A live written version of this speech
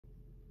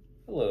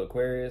Hello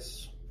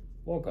Aquarius,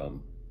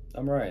 welcome.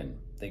 I'm Ryan,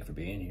 thank you for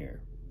being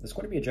here. This is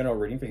going to be a general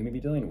reading for who you may be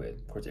dealing with.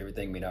 Of course,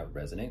 everything may not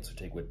resonate, so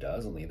take what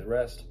does and leave the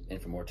rest.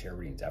 And for more tarot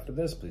readings after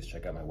this, please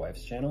check out my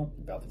wife's channel,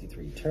 Val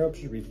 53 Tarot,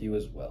 to review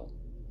as well.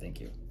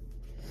 Thank you.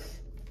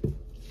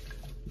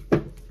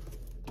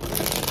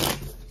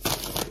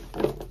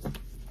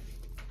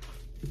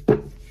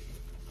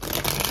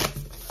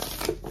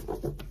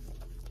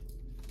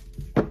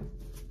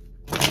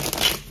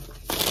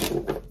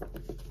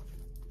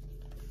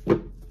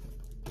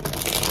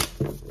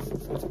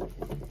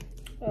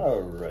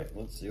 All right,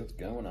 let's see what's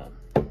going on.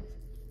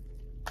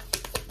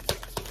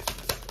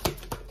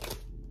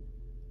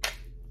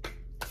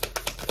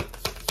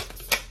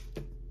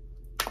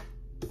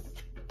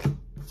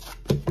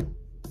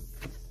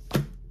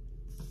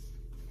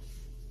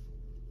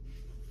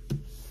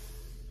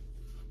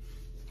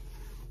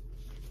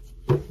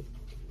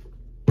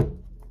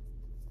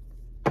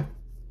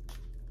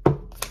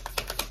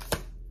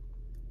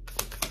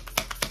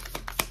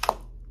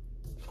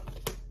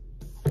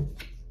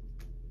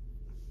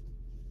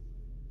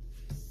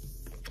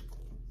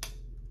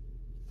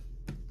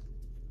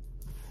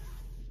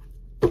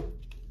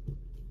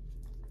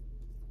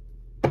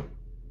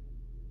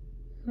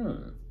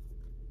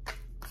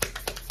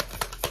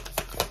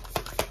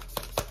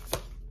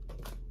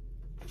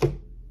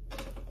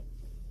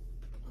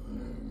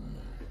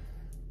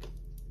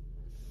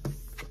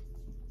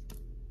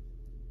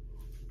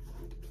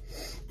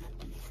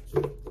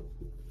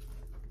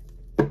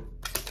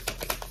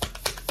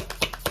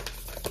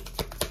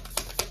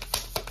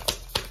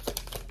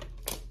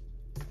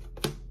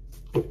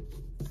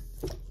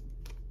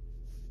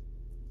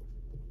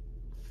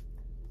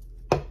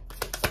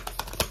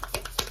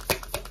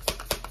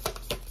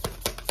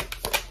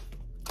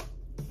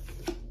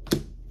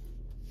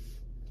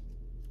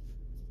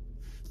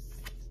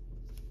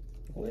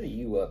 What are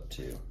you up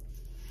to?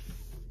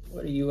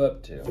 What are you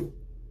up to?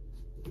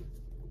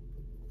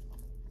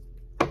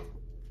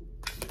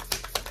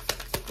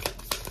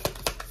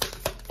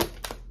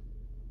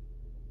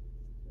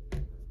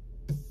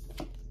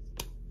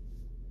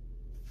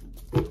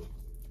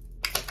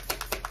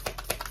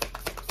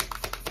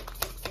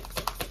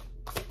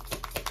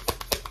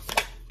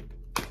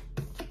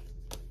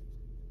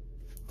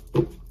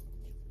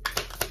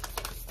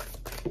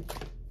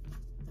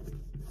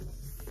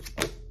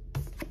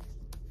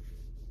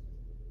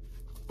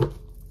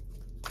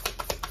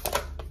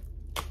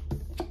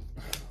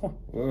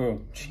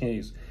 Oh,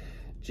 jeez.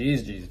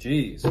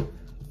 Jeez.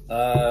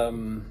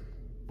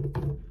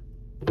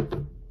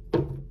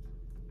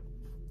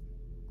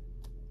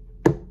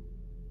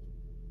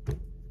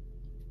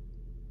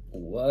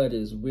 What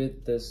is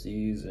with the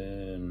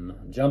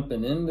season?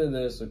 Jumping into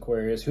this,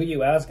 Aquarius. Who are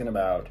you asking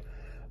about?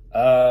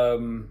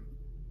 What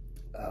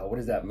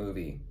is that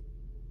movie?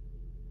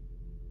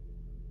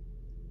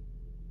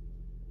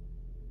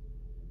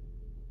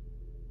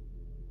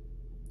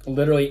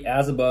 Literally,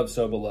 as above,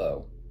 so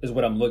below is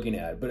what I'm looking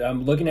at. But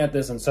I'm looking at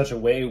this in such a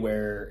way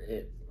where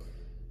it...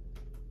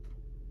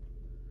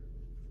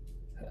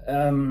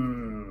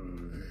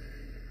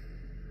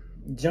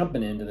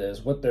 jumping into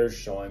this, what they're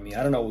showing me,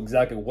 I don't know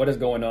exactly what is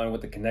going on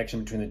with the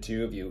connection between the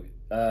two of you.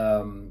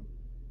 I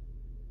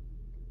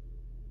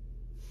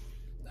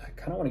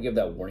kind of want to give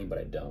that warning, but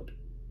I don't.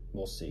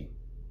 We'll see.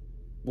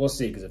 We'll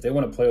see, because if they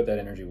want to play with that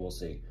energy, we'll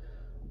see.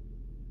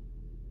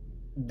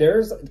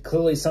 There's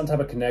clearly some type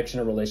of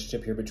connection or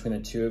relationship here between the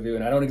two of you,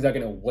 and I don't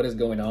exactly know what is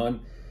going on.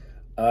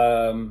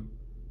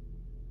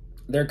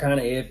 They're kind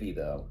of iffy,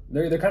 though.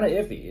 They're kind of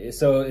iffy.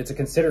 So it's a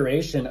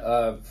consideration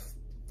of,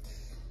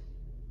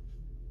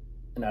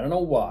 and I don't know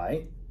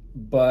why,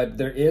 but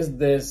there is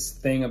this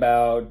thing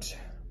about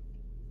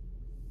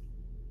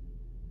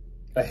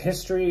a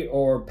history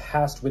or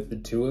past with the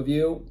two of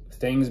you,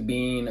 things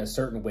being a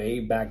certain way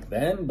back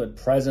then, but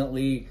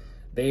presently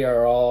they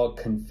are all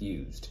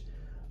confused.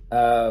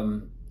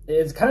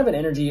 It's kind of an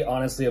energy,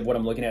 honestly, of what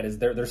I'm looking at is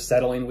they're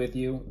settling with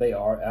you. They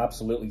are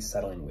absolutely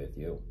settling with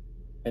you.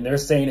 And they're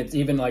saying it's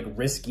even like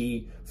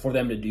risky for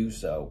them to do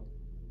so.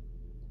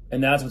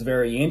 And that's what's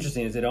very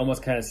interesting is it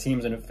almost kind of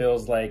seems and it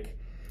feels like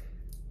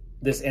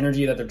this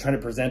energy that they're trying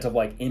to present of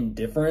like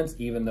indifference,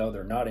 even though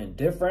they're not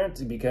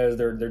indifferent because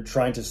they're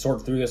trying to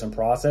sort through this and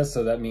process.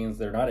 So that means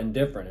they're not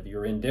indifferent. If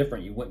you're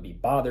indifferent, you wouldn't be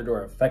bothered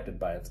or affected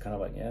by it. It's kind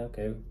of like, yeah,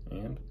 okay,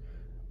 and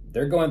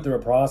they're going through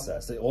a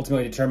process. They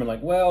ultimately determine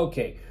like, well,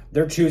 okay,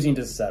 they're choosing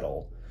to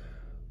settle.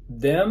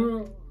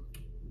 This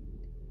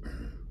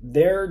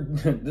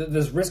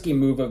risky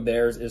move of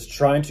theirs is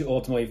trying to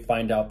ultimately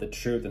find out the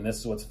truth. And this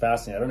is what's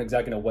fascinating. I don't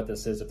exactly know what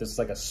this is. If this is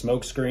like a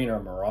smoke screen or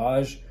a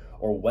mirage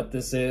or what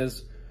this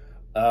is.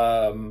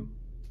 It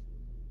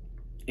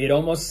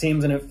almost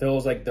seems and it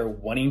feels like they're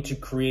wanting to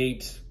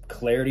create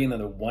clarity and that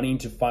they're wanting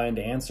to find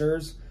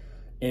answers.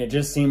 And it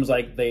just seems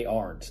like they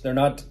aren't. They're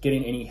not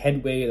getting any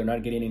headway. They're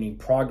not getting any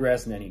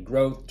progress and any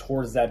growth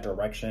towards that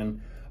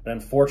direction. But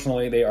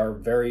unfortunately, they are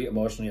very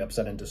emotionally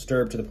upset and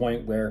disturbed to the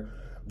point where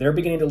they're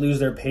beginning to lose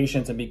their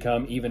patience and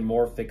become even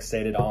more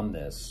fixated on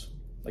this.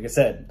 Like I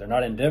said, they're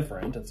not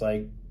indifferent. It's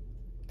like,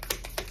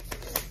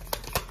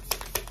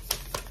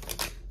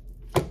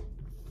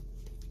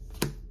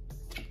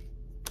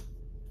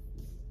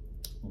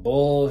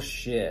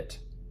 Bullshit.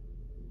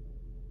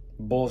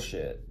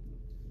 Bullshit.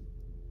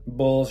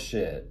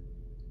 Bullshit.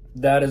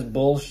 That is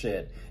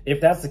bullshit.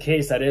 If that's the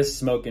case, that is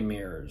smoke and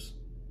mirrors.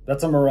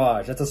 That's a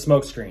mirage. That's a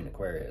smoke screen,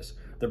 Aquarius.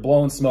 They're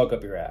blowing smoke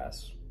up your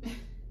ass.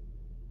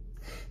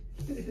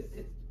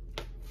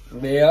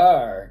 They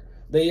are.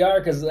 They are,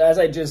 because as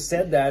I just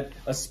said that,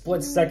 a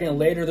split second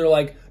later, they're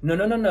like, no,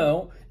 no, no,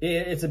 no.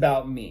 It's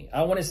about me.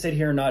 I want to sit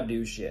here and not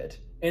do shit.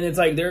 And it's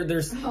like,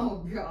 there's...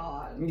 Oh,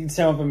 God. You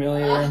sound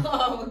familiar?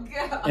 Oh,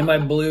 God. Am I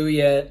blue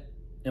yet?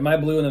 Am I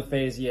blue in the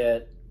face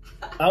yet?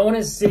 I want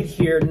to sit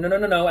here. No, no,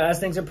 no, no. As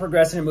things are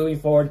progressing and moving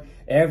forward,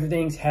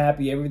 everything's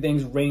happy.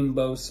 Everything's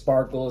rainbow,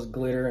 sparkles,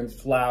 glitter, and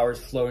flowers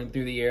floating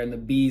through the air. And the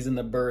bees and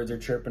the birds are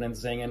chirping and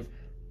singing.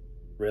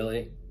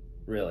 Really?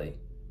 Really?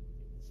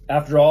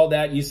 After all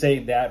that, you say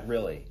that?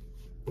 Really?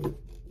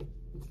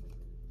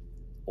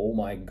 Oh,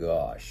 my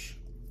gosh.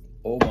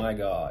 Oh, my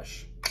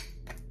gosh.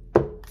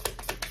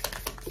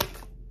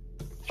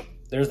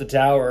 There's the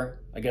tower.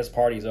 I guess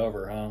party's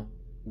over, huh?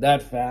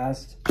 That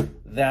fast?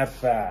 That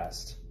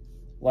fast.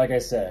 Like I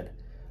said,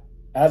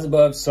 as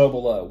above, so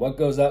below. What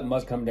goes up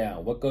must come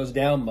down. What goes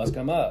down must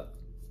come up.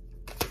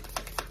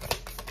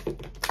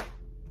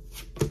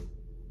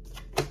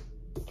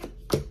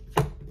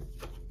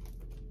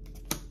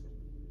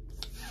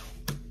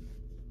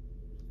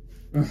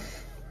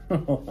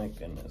 Oh my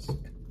goodness.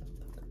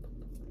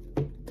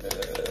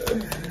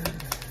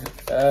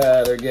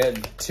 They're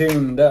getting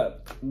tuned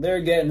up.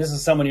 This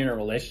is someone you're in a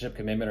relationship,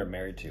 commitment, or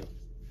married to.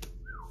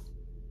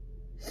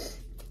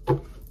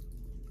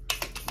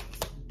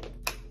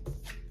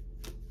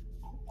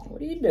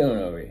 What are you doing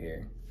over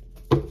here?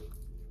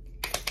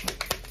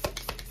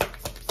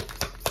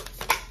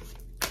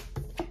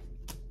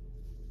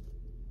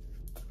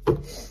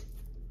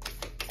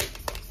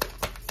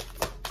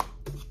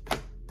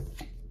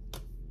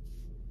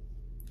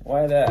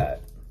 Why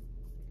that?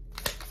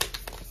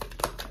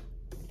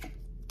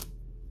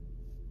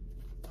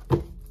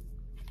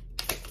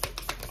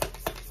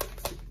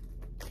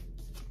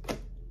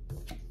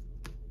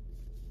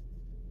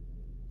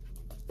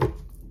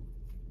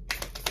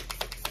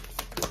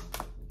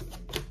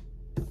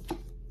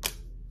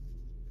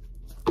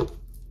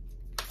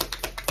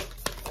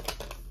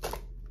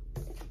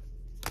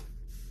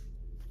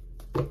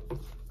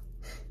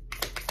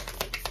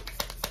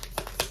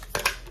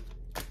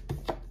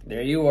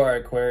 There you are,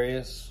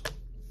 Aquarius.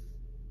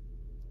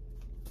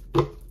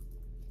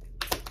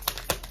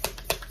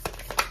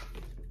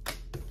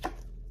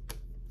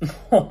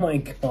 Oh my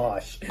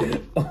gosh.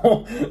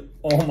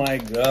 Oh my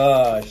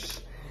gosh.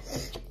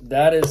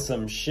 That is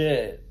some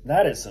shit.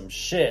 That is some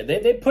shit.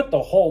 They put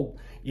the whole,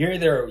 you're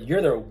their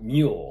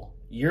mule.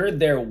 You're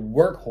their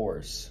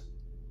workhorse.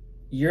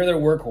 You're their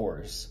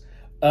workhorse.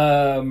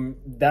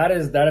 That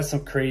is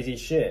some crazy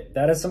shit.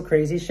 That is some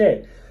crazy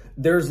shit.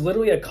 There's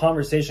literally a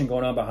conversation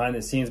going on behind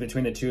the scenes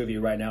between the two of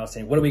you right now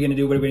saying, what are we going to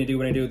do? What are we going to do?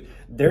 What are we going to do?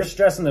 They're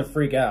stressing the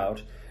freak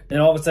out.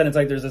 And all of a sudden, it's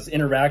like there's this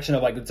interaction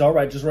of like, it's all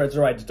right, just right, it's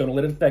all right. Just don't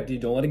let it affect you.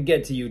 Don't let it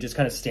get to you. Just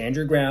kind of stand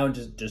your ground.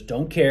 Just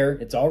don't care.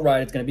 It's all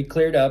right. It's going to be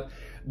cleared up.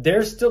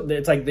 They're still,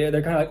 it's like, they're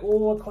kind of like,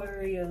 oh,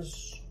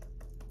 Aquarius.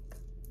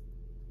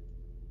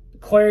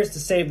 Aquarius to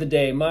save the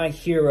day. My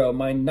hero,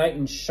 my knight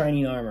in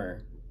shining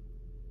armor.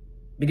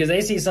 Because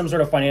they see some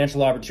sort of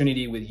financial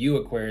opportunity with you,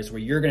 Aquarius, where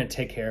you're going to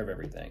take care of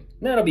everything.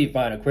 And that'll be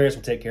fine. Aquarius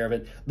will take care of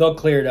it. They'll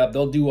clear it up.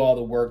 They'll do all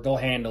the work. They'll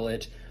handle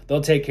it.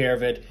 They'll take care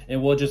of it.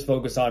 And we'll just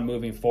focus on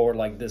moving forward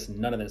like this.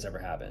 None of this ever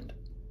happened.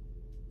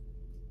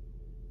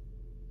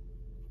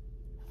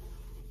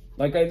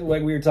 Like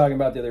we were talking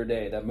about the other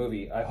day, that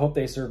movie, I Hope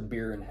They Serve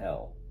Beer in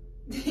Hell.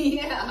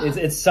 Yeah.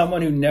 It's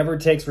someone who never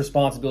takes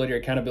responsibility or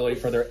accountability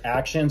for their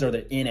actions or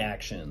their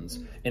inactions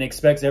and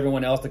expects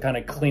everyone else to kind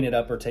of clean it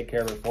up or take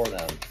care of it for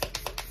them.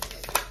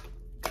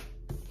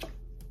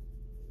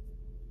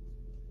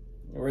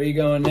 Where are you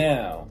going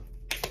now?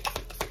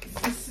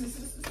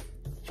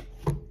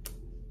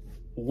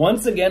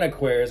 Once again,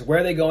 Aquarius, where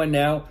are they going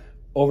now?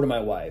 Over to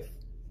my wife.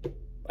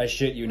 I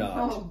shit you not.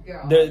 Oh,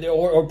 God.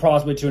 Or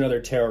possibly to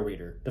another tarot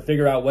reader to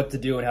figure out what to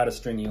do and how to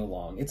string you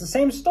along. It's the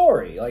same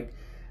story. Like,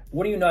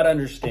 what do you not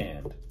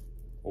understand?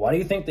 Why do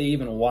you think they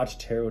even watch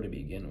tarot to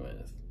begin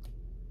with?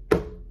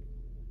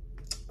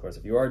 Of course,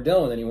 if you are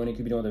dealing with anyone, you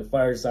could be dealing with a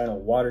fire sign, a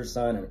water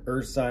sign, an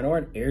earth sign, or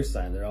an air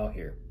sign. They're all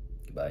here.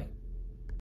 Goodbye.